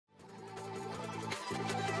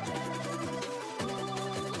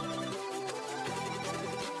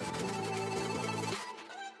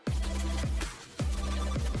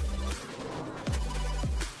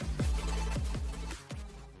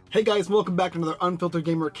Hey guys, welcome back to another Unfiltered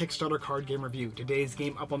Gamer Kickstarter card game review. Today's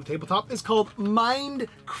game up on the tabletop is called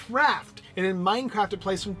Minecraft. And in Minecraft, it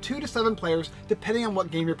plays from 2 to 7 players, depending on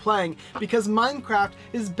what game you're playing, because Minecraft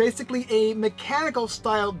is basically a mechanical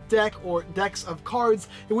style deck or decks of cards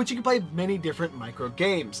in which you can play many different micro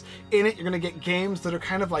games. In it, you're going to get games that are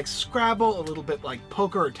kind of like Scrabble, a little bit like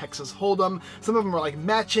poker or Texas Hold'em. Some of them are like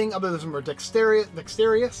matching, others of them are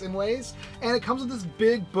dexterous in ways. And it comes with this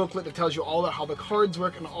big booklet that tells you all about how the cards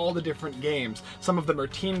work and all the different games. Some of them are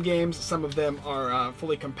team games, some of them are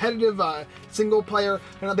fully competitive, single player,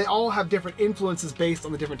 and they all have different influences based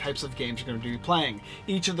on the different types of games you're going to be playing.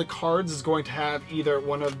 Each of the cards is going to have either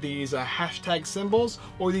one of these hashtag symbols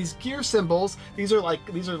or these gear symbols. These are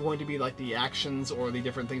going to be like the actions or the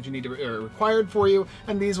different things you need to required for you,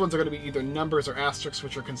 and these ones are going to be either numbers or asterisks,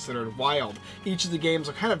 which are considered wild. Each of the games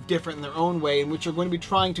are kind of different in their own way, in which you're going to be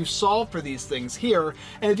trying to solve for these things here,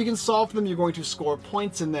 and if you can solve for them, you're going to score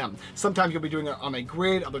points in them. Sometimes you'll be doing it on a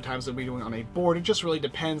grid, other times you'll be doing it on a board. It just really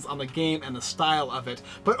depends on the game and the style of it.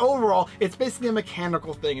 But overall, it's basically a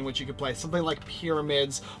mechanical thing in which you could play something like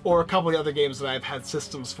pyramids or a couple of the other games that I've had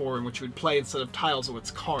systems for in which you would play instead of tiles or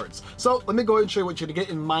it's cards. So let me go ahead and show you what you're going to get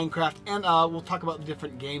in Minecraft, and we'll talk about the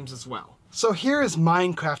different games as well. So here is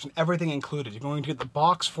Minecraft and everything included. You're going to get the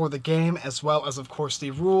box for the game, as well as, of course,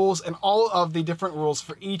 the rules and all of the different rules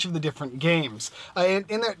for each of the different games. And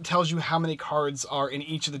in there, it tells you how many cards are in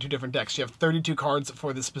each of the 2 different decks. You have 32 cards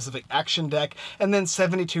for the specific action deck, and then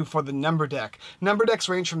 72 for the number deck. Number decks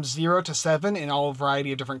range from 0 to 7 in all a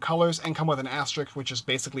variety of different colors and come with an asterisk, which is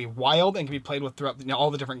basically wild and can be played with throughout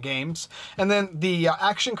all the different games. And then the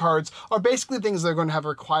action cards are basically things that are going to have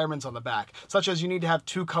requirements on the back, such as you need to have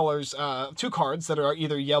 2 colors, 2 cards that are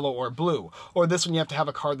either yellow or blue, or this one you have to have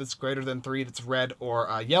a card that's greater than 3 that's red or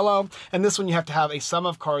yellow, and this one you have to have a sum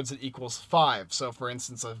of cards that equals 5. So for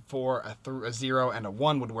instance, a 4, a 0, and a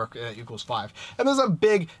 1 would work equals 5. And there's a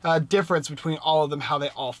big difference between all of them, how they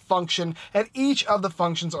all function, and each of the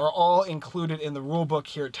functions are all included in the rule book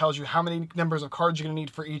here. It tells you how many numbers of cards you're going to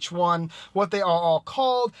need for each one, what they are all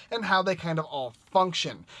called, and how they kind of all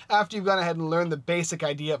function. After you've gone ahead and learned the basic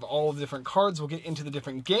idea of all of the different cards, we'll get into the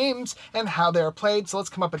different games and how they are played. So let's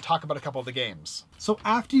come up and talk about a couple of the games. So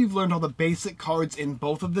after you've learned all the basic cards in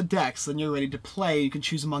both of the decks, then you're ready to play. You can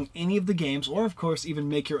choose among any of the games, or of course even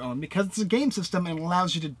make your own, because it's a game system and it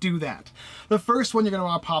allows you to do that. The first one you're going to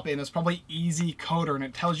want to pop in is probably Easy Coder, and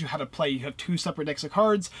it tells you how to play. You have 2 separate decks of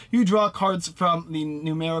cards. You draw cards from the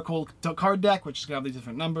numerical card deck, which is going to have these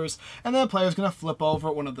different numbers, and then the player is going to flip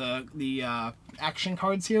over one of the action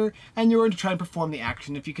cards here, and you're going to try and perform the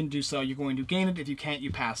action. If you can do so, you're going to gain it. If you can't,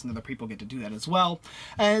 you pass, and other people get to do that as well.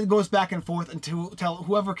 And it goes back and forth until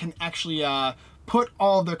whoever can actually put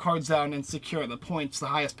all of their cards down and secure the points. The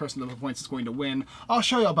highest person with the points is going to win. I'll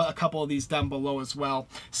show you about a couple of these down below as well.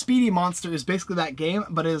 Speedy Monster is basically that game,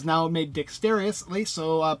 but it is now made dexterously,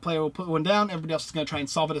 so a player will put one down, everybody else is going to try and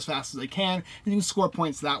solve it as fast as they can, and you can score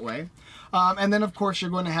points that way. And then, of course, you're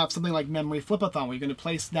going to have something like Memory Flip-a-thon, where you're going to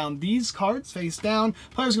place down these cards face down.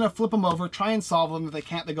 Players are going to flip them over, try and solve them. If they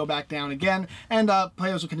can't, they go back down again. And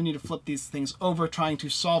players will continue to flip these things over, trying to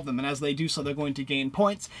solve them. And as they do so, they're going to gain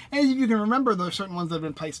points. And if you can remember, there are certain ones that have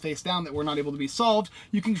been placed face down that were not able to be solved.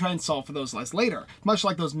 You can try and solve for those later, much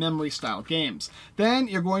like those memory-style games. Then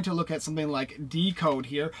you're going to look at something like Decode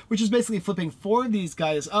here, which is basically flipping 4 of these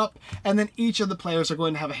guys up, and then each of the players are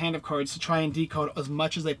going to have a hand of cards to try and decode as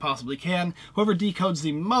much as they possibly can. Whoever decodes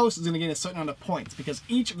the most is going to gain a certain amount of points, because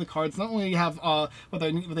each of the cards not only have what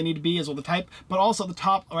they need to be as well the type, but also the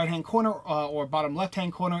top right-hand corner or bottom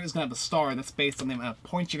left-hand corner is going to have a star, and that's based on the amount of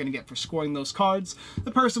points you're going to get for scoring those cards.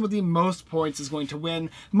 The person with the most points is going to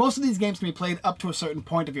win. Most of these games can be played up to a certain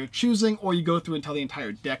point of your choosing, or you go through until the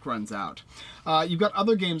entire deck runs out. You've got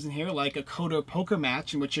other games in here, like a Coder Poker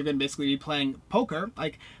Match, in which you're going to basically be playing poker,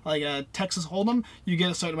 like a Texas Hold'em. You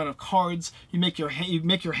get a certain amount of cards. You make your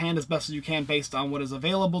hand as best as you can based on what is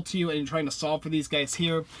available to you, and you're trying to solve for these guys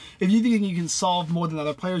here. If you think you can solve more than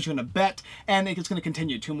other players, you're going to bet, and it's going to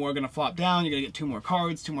continue. 2 more are going to flop down. You're going to get 2 more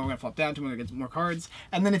cards. 2 more are going to flop down. 2 more are going to get more cards.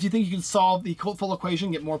 And then if you think you can solve the full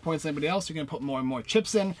equation, get more points than anybody else, you're going to put more and more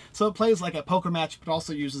chips in. So it plays like a poker match, but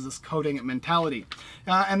also uses this coding mentality.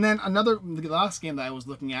 And then the last game that I was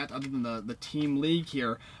looking at, other than the Team League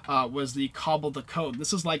here, was the Cobble the Code.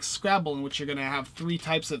 This is like Scrabble, in which you're going to have 3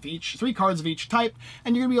 cards of each type,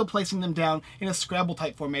 and you're going to be able to placing them down in a Scrabble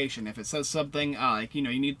type formation. If it says something like, you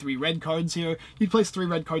need 3 red cards here, you place 3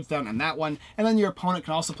 red cards down on that one, and then your opponent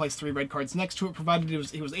can also place 3 red cards next to it, provided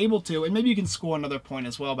he was able to, and maybe you can score another point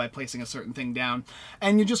as well by placing a certain thing down.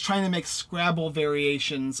 And you're just trying to make Scrabble Scrabble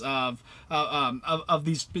variations of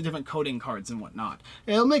these different coding cards and whatnot.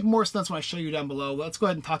 It'll make more sense when I show you down below. Let's go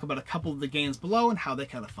ahead and talk about a couple of the games below and how they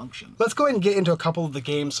kind of function. Let's go ahead and get into a couple of the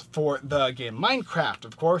games for the game Minecraft.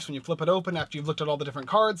 Of course, when you flip it open after you've looked at all the different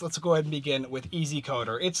cards, let's go ahead and begin with Easy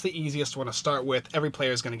Coder. It's the easiest one to start with. Every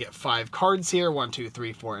player is going to get 5 cards here, 1, 2,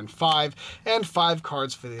 3, 4, and 5, and 5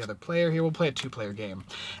 cards for the other player here. We'll play a 2-player game.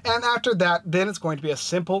 And after that, then it's going to be a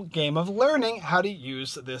simple game of learning how to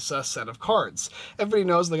use this set of cards. Everybody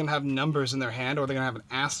knows they're going to have numbers in their hand, or they're going to have an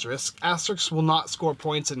asterisk. Asterisks will not score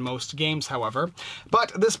points in most games, however.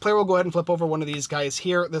 But this player will go ahead and flip over one of these guys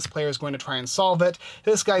here. This player is going to try and solve it.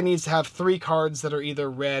 This guy needs to have 3 cards that are either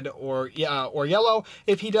red or yellow.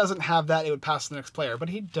 If he doesn't have that, it would pass to the next player. But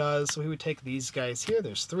he does, so he would take these guys here.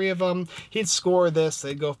 There's 3 of them. He'd score this.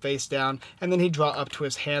 They'd go face down, and then he'd draw up to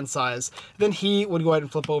his hand size. Then he would go ahead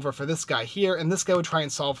and flip over for this guy here, and this guy would try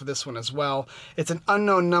and solve for this one as well. It's an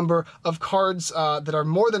unknown number of cards that are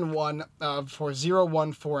more than 1 for 0,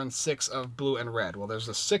 1, 4, and 6 of blue and red. Well, there's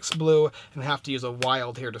a 6 blue, and have to use a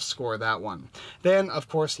wild here to score that one. Then, of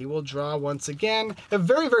course, he will draw once again. A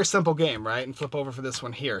very, very simple game, right? And flip over for this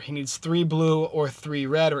one here. He needs 3 blue or 3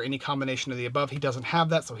 red or any combination of the above. He doesn't have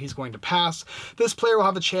that, so he's going to pass. This player will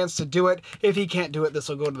have a chance to do it. If he can't do it, this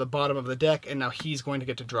will go to the bottom of the deck, and now he's going to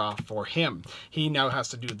get to draw for him. He now has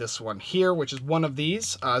to do this one here, which is one of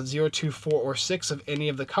these, 0, 2, 4, or 6 of any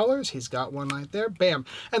of the colors. He's got one right there. Bam.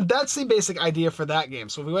 And that's the basic idea for that game.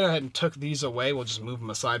 So if we went ahead and took these away, we'll just move them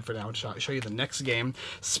aside for now and show you the next game.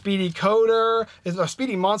 Speedy Coder, or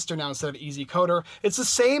Speedy Monster now instead of Easy Coder. It's the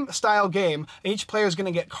same style game. Each player is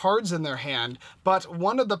going to get cards in their hand, but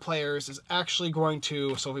one of the players is actually going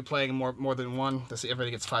to, so if we're playing more than one, let's see,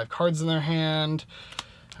 everybody gets 5 cards in their hand.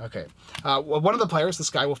 Okay, one of the players, this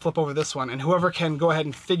guy, will flip over this one, and whoever can go ahead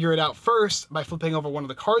and figure it out first by flipping over one of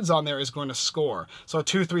the cards on there is going to score. So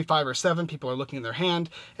 2, 3, 5, or 7, people are looking in their hand,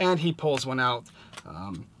 and he pulls one out.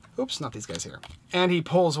 Oops, not these guys here. And he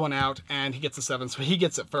pulls one out, and he gets a 7, so he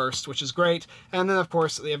gets it first, which is great. And then, of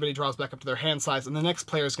course, everybody draws back up to their hand size, and the next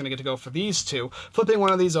player is going to get to go for these 2, flipping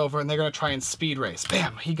one of these over, and they're going to try and speed race.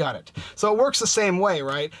 Bam, he got it. So it works the same way,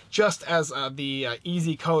 right? Just as the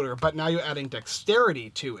Easy Coder, but now you're adding dexterity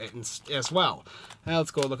to it as well. Now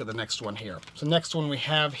let's go look at the next one here. So next one we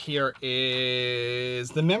have here is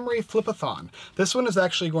the Memory Flipathon. This one is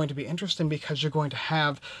actually going to be interesting because you're going to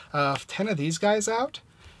have 10 of these guys out.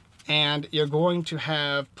 And you're going to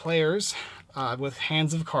have players with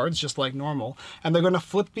hands of cards, just like normal, and they're going to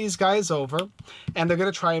flip these guys over, and they're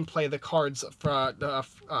going to try and play the cards that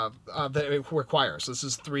it requires. So this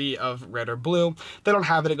is 3 of red or blue. They don't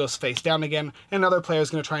have it, it goes face down again. And another player is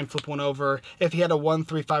going to try and flip one over. If he had a 1,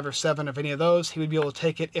 3, 5, or 7 of any of those, he would be able to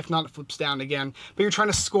take it. If not, it flips down again. But you're trying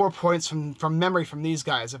to score points from memory from these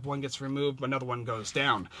guys. If one gets removed, another one goes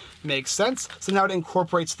down. Makes sense? So now it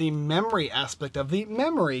incorporates the memory aspect of the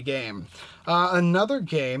memory game. Another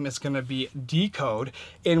game is going to be Decode,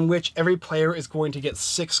 in which every player is going to get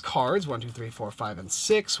 6 cards, 1, 2, 3, 4, 5, and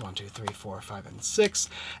 6, 1, 2, 3, 4, 5, and 6,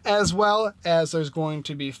 as well as there's going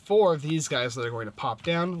to be 4 of these guys that are going to pop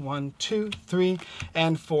down, 1, 2, 3,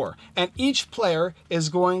 and 4. And each player is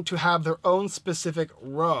going to have their own specific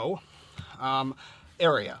row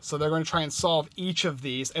area. So they're going to try and solve each of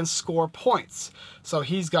these and score points. So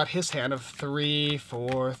he's got his hand of 3,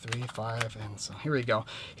 4, 3, 5, and so here we go.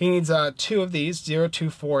 He needs 2 of these, 0, 2,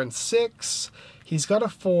 4, and 6. He's got a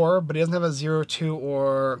 4, but he doesn't have a 0, 2,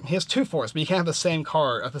 or... He has 2 4s, but you can't have the same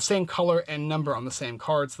card, the same color and number on the same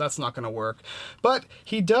card, so that's not going to work. But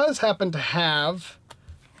he does happen to have...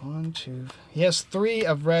 1, 2... He has 3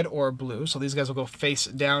 of red or blue, so these guys will go face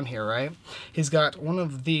down here, right? He's got one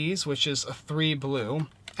of these, which is a 3 blue,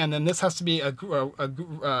 and then this has to be a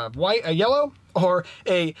yellow or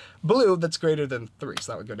a blue that's greater than 3,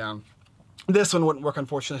 so that would go down. This one wouldn't work,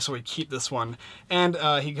 unfortunately, so we keep this one. And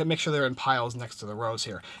he can make sure they're in piles next to the rows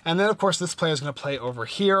here. And then, of course, this player is going to play over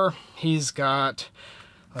here. He's got...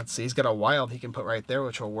 Let's see, he's got a wild he can put right there,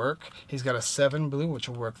 which will work. He's got a 7 blue, which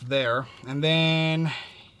will work there. And then...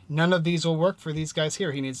 None of these will work for these guys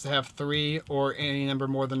here. He needs to have 3 or any number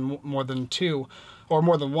more than 2 or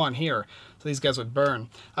more than 1 here. So these guys would burn.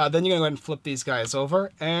 Then you're going to go ahead and flip these guys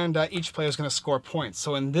over, and each player is going to score points.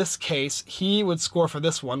 So in this case, he would score for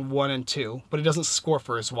this one, 1 and 2, but he doesn't score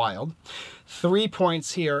for his wild. 3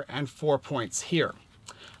 points here and 4 points here.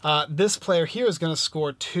 This player here is going to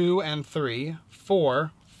score 2 and 3,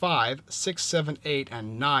 4, 5, 6, 7, 8,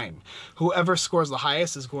 and 9. Whoever scores the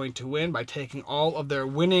highest is going to win by taking all of their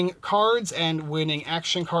winning cards and winning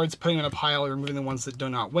action cards, putting them in a pile, and removing the ones that do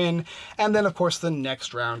not win. And then, of course, the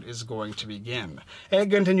next round is going to begin. And it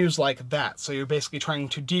continues like that. So you're basically trying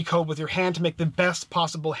to decode with your hand to make the best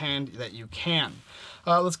possible hand that you can.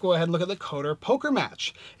 Let's go ahead and look at the Coder Poker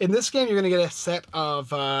Match. In this game, you're going to get a set of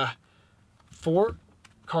 4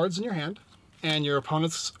 cards in your hand, and your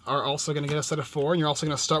opponents are also going to get a set of 4, and you're also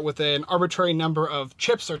going to start with an arbitrary number of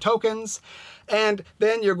chips or tokens, and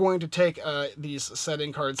then you're going to take these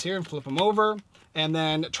setting cards here and flip them over, and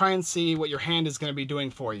then try and see what your hand is going to be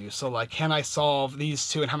doing for you. So like, can I solve these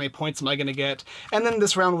 2 and how many points am I going to get? And then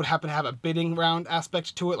this round would happen to have a bidding round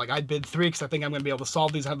aspect to it. Like I bid 3 because I think I'm going to be able to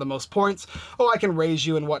solve these and have the most points. Oh, I can raise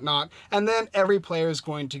you and whatnot. And then every player is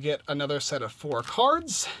going to get another set of 4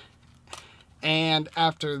 cards. And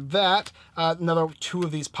after that, another 2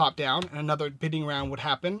 of these pop down, and another bidding round would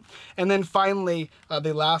happen. And then finally,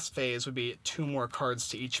 the last phase would be 2 more cards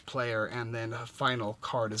to each player, and then a final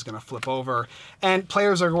card is going to flip over. And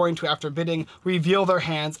players are going to, after bidding, reveal their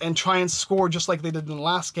hands and try and score just like they did in the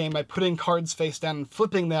last game by putting cards face down and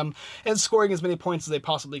flipping them and scoring as many points as they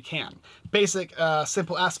possibly can. Basic,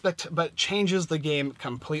 simple aspect, but changes the game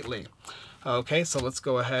completely. Okay, so let's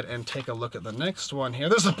go ahead and take a look at the next one here.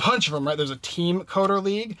 There's a bunch of them, right? There's a Team Coder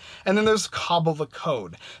League, and then there's Cobble the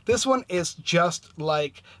Code. This one is just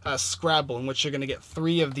like Scrabble, in which you're going to get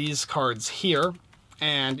 3 of these cards here,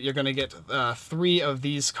 and you're going to get 3 of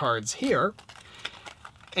these cards here.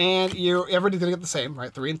 And everybody's going to get the same,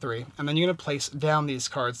 right? 3 and 3. And then you're going to place down these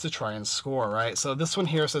cards to try and score, right? So this one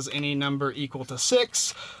here says any number equal to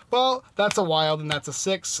 6. Well, that's a wild and that's a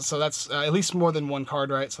 6. So that's at least more than 1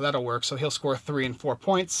 card, right? So that'll work. So he'll score 3 and 4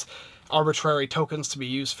 points. Arbitrary tokens to be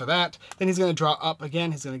used for that. Then he's going to draw up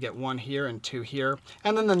again. He's going to get 1 here and 2 here.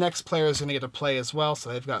 And then the next player is going to get to play as well. So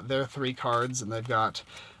they've got their 3 cards and they've got,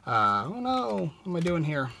 oh no, what am I doing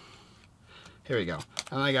here? Here we go.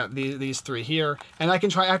 And I got these 3 here. And I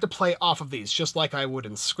have to play off of these, just like I would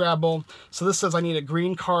in Scrabble. So this says I need a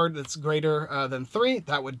green card that's greater than 3.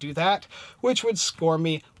 That would do that, which would score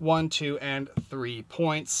me 1, 2, and 3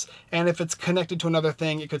 points. And if it's connected to another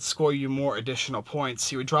thing, it could score you more additional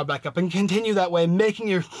points. You would draw back up and continue that way, making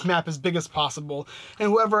your map as big as possible. And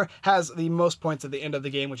whoever has the most points at the end of the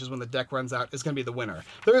game, which is when the deck runs out, is going to be the winner.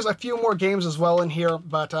 There's a few more games as well in here,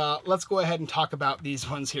 but let's go ahead and talk about these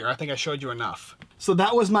ones here. I think I showed you enough. So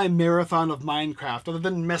that was my marathon of Minecraft. Other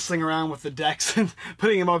than messing around with the decks and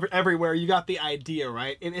putting them over everywhere, you got the idea,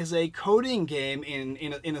 right? It is a coding game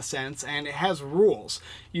in a sense, and it has rules.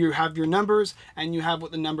 You have your numbers, and you have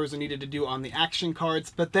what the numbers are needed to do on the action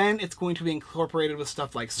cards, but then it's going to be incorporated with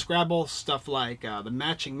stuff like Scrabble, stuff like the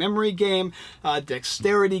matching memory game,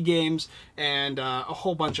 dexterity games, and a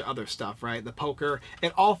whole bunch of other stuff, right? The poker.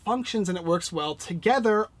 It all functions and it works well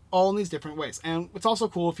together, all in these different ways. And it's also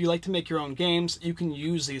cool, if you like to make your own games, you can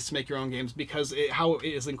use these to make your own games because how it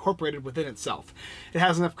is incorporated within itself. It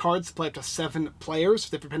has enough cards to play up to 7 players,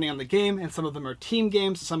 depending on the game, and some of them are team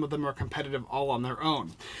games, some of them are competitive all on their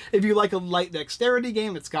own. If you like a light dexterity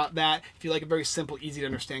game, it's got that. If you like a very simple, easy to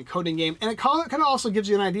understand coding game, and it kind of also gives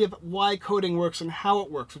you an idea of why coding works and how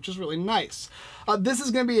it works, which is really nice. This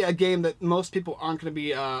is going to be a game that most people aren't going to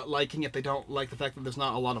be liking if they don't like the fact that there's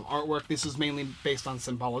not a lot of artwork. This is mainly based on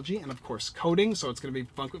symbology and, of course, coding, so it's going to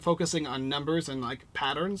be focusing on numbers and like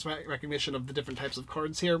patterns, right? Recognition of the different types of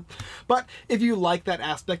cards here. But if you like that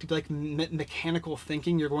aspect, if you like mechanical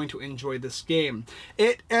thinking, you're going to enjoy this game.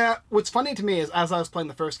 What's funny to me is, as I was playing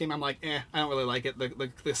the first game, I'm like, I don't really like it.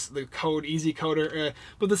 The code, easy coder.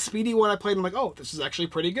 But the speedy one I played, I'm like, oh, this is actually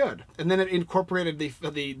pretty good. And then it incorporated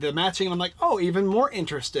the matching, and I'm like, oh, even more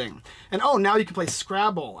interesting. And oh, now you can play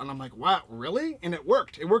Scrabble. And I'm like, wow, really? And it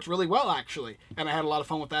worked. It worked really well, actually. And I had a lot of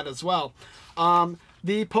fun with that as well.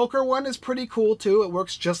 The poker one is pretty cool too. It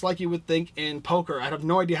works just like you would think in poker. I have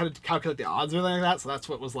no idea how to calculate the odds or anything like that, so that's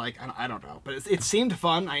what was like, I don't know. But it seemed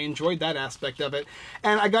fun. I enjoyed that aspect of it.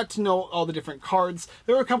 And I got to know all the different cards.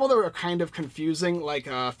 There were a couple that were kind of confusing, like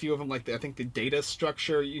a few of them, like I think the data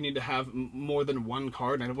structure, you need to have more than 1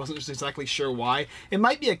 card, and I wasn't just exactly sure why. It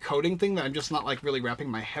might be a coding thing that I'm just not like really wrapping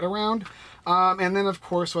my head around. And then of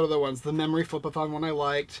course, what are the ones? The memory flip-a-thon one I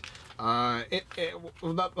liked.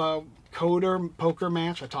 Coder Poker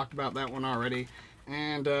Match, I talked about that one already.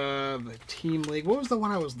 And the Team League. What was the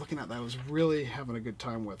one I was looking at that I was really having a good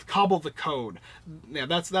time with? Cobble the Code. Yeah,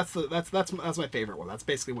 that's my favorite one. That's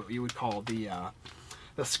basically what you would call the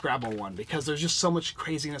the Scrabble one, because there's just so much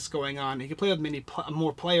craziness going on. You can play with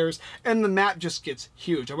more players, and the map just gets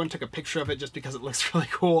huge. I went and took a picture of it just because it looks really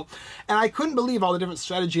cool. And I couldn't believe all the different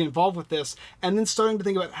strategy involved with this, and then starting to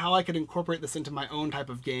think about how I could incorporate this into my own type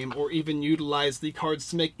of game, or even utilize the cards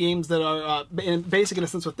to make games that are basic in a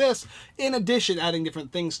sense with this, in addition adding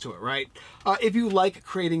different things to it, right? If you like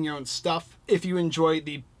creating your own stuff, if you enjoy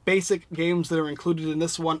the basic games that are included in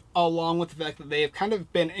this one, along with the fact that they have kind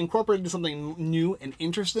of been incorporated into something new and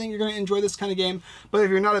interesting, you're going to enjoy this kind of game. But if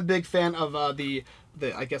you're not a big fan of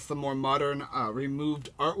I guess the more modern removed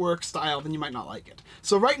artwork style, then you might not like it.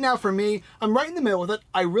 So right now for me, I'm right in the middle with it.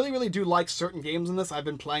 I really do like certain games in this. I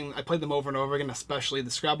played them over and over again, especially the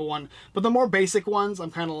Scrabble one. But the more basic ones, I'm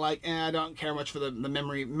kind of like, I don't care much for the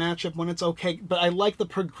memory matchup when it's okay. But I like the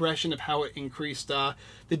progression of how it increased the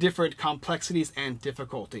different complexities and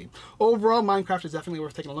difficulty. Overall, Minecraft is definitely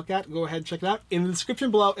worth taking a look at. Go ahead and check it out in the description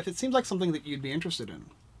below if it seems like something that you'd be interested in.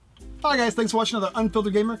 Alright guys, thanks for watching another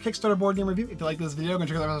Unfiltered Gamer Kickstarter board game review. If you like this video, go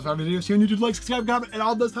check out the rest of our videos here on YouTube. Like, subscribe, comment, and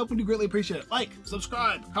all does help. We do greatly appreciate it. Like,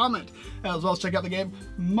 subscribe, comment, as well as check out the game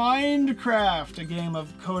Minecraft, a game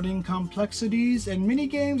of coding complexities and mini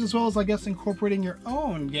games, as well as, I guess, incorporating your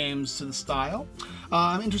own games to the style.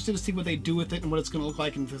 I'm interested to see what they do with it and what it's going to look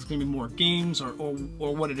like, and if there's going to be more games or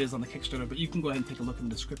what it is on the Kickstarter, but you can go ahead and take a look in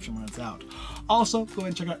the description when it's out. Also, go ahead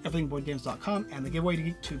and check out everythingboardgames.com and the Giveaway to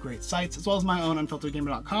Geek, 2 great sites, as well as my own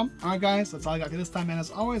unfilteredgamer.com. Alright guys, that's all I got for this time, and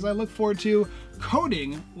as always, I look forward to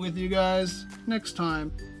coding with you guys next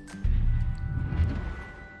time.